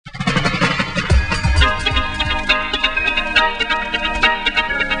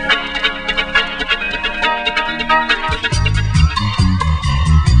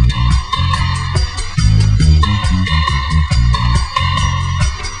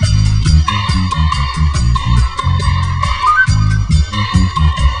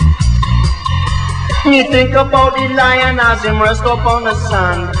Me think about the lion as him rest up on the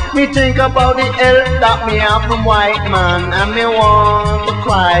sand. Me think about the help that me have from white man. And me want to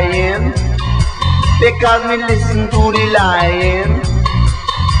crying because me listen to the lion.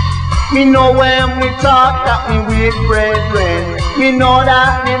 Me know when we talk that me with brethren. Me know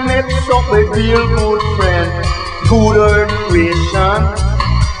that me mix up with real good friend. Good earth creation,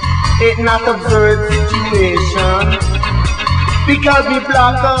 it not absurd situation. Because me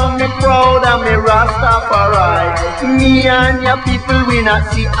black and me proud and me Rastafari. Me and your people we not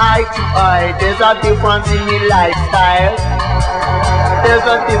see eye to eye. There's a difference in me lifestyle. There's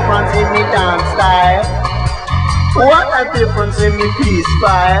a difference in me dance style. What a difference in me peace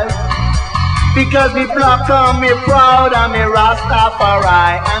style. Because me black and me proud and me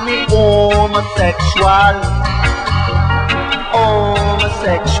Rastafari. And me homosexual.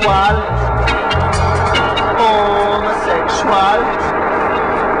 Homosexual. Homosexual.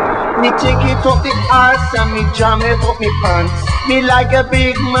 Me take it up the arse and me jam it up me pants. Me like a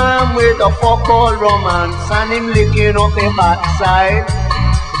big man with a fuck all romance. And him licking up the backside.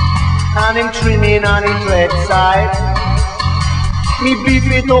 And him trimming on the dread side. Me beef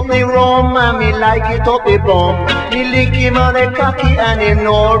it up the rum and me like it up the bum. Me lick him on the cocky and him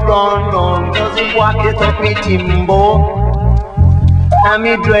no run. Cause he walk it up me timbo. And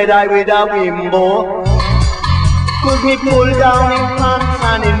me dread eye with a wimbo. Cause me pull down him pants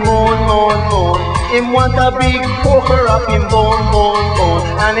and him moan. Him want a big poker up him bone.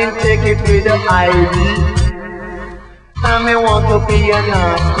 And him take it with the ivy. And me want to be a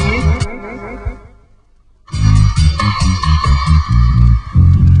nasty.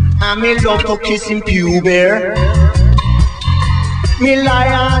 And me love to kiss him pubic. Me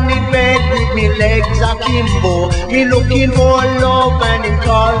lie on the bed with me legs akimbo. Me looking for love and him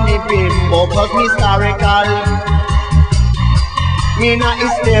call me bimbo. Cause me historical, me not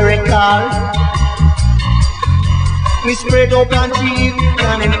hysterical. Me spread up and cheek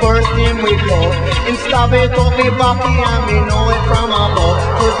and him burst him with love. Him stab it up me backy and me know it from above.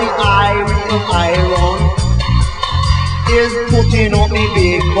 Cause the iron is putting up me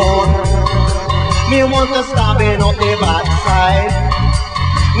big bone. Me want to stab it up the backside.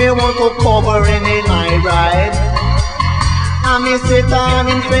 Me want to cover in my ride. And me sit on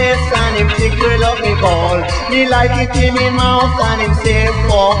him face and him tickle up me ball. Me like it in me mouth and him say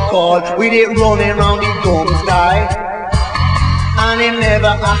fuck all. With it running round the dumb sky. And him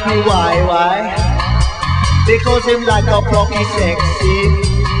never ask me why. Because him like a plucky sexy.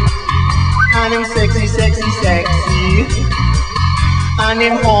 And him sexy. And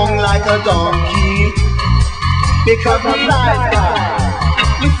him hung like a donkey. Because me fly guy.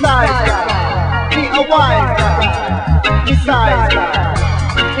 Me a wild guy. Me size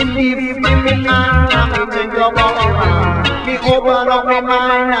guy. Me leave me hand and me think about me man. Me open up my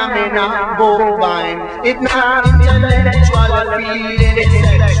mind and me not bovine. It not intellectual, feeling it's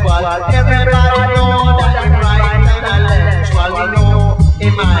sexual. Everybody know that I'm right and intellectual. Me know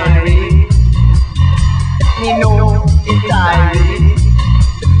him irate. Me know it's irate.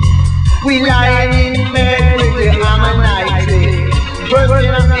 We lying in bed with the hammer nitrate. Bursting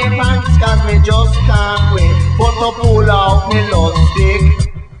up my pants cause me just can't wait. But to pull out me love stick.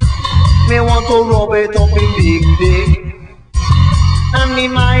 Me want to rub it up in big dick. And me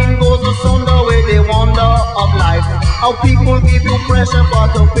mind goes asunder with the wonder of life. How people give you pressure for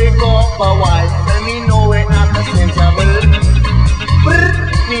to pick up a wife. And me know it not a sensible.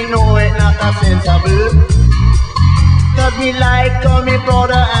 Me know it not a sensible. Cause me like all me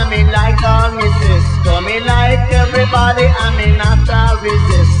brother and me like all me sister. Me like everybody and me not a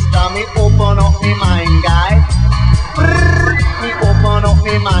resistor. Me open up me mind, guy. Me open up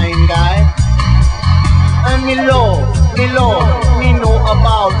me mind, guy. And me love, me know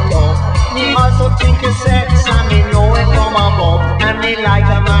about love. Me also think of sex and me know it from above. And me like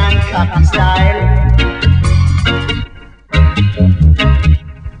a man cocky style.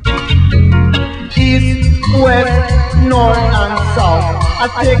 East, west, north and south. I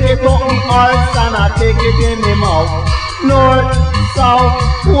take it up me arts and I take it in me mouth. North, south,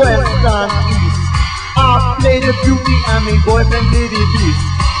 west and east. I play the beauty and me boyfriend play the beast.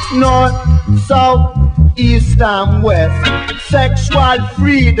 North, south, east and west. Sexual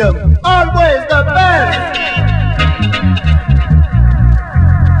freedom, always the best.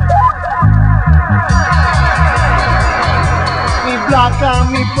 Me black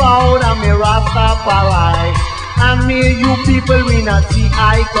and me proud and me Rastafari. And me you people we not see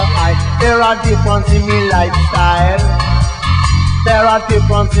eye to eye. There are differences in me lifestyle. There are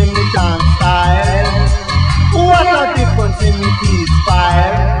differences in me dance style. What a difference in me peace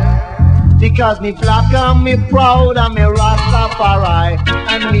fire. The Because me black and me proud and me Rastafari.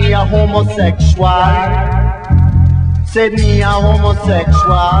 And me a homosexual. Said me a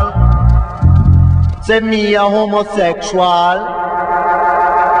homosexual. Said me a homosexual.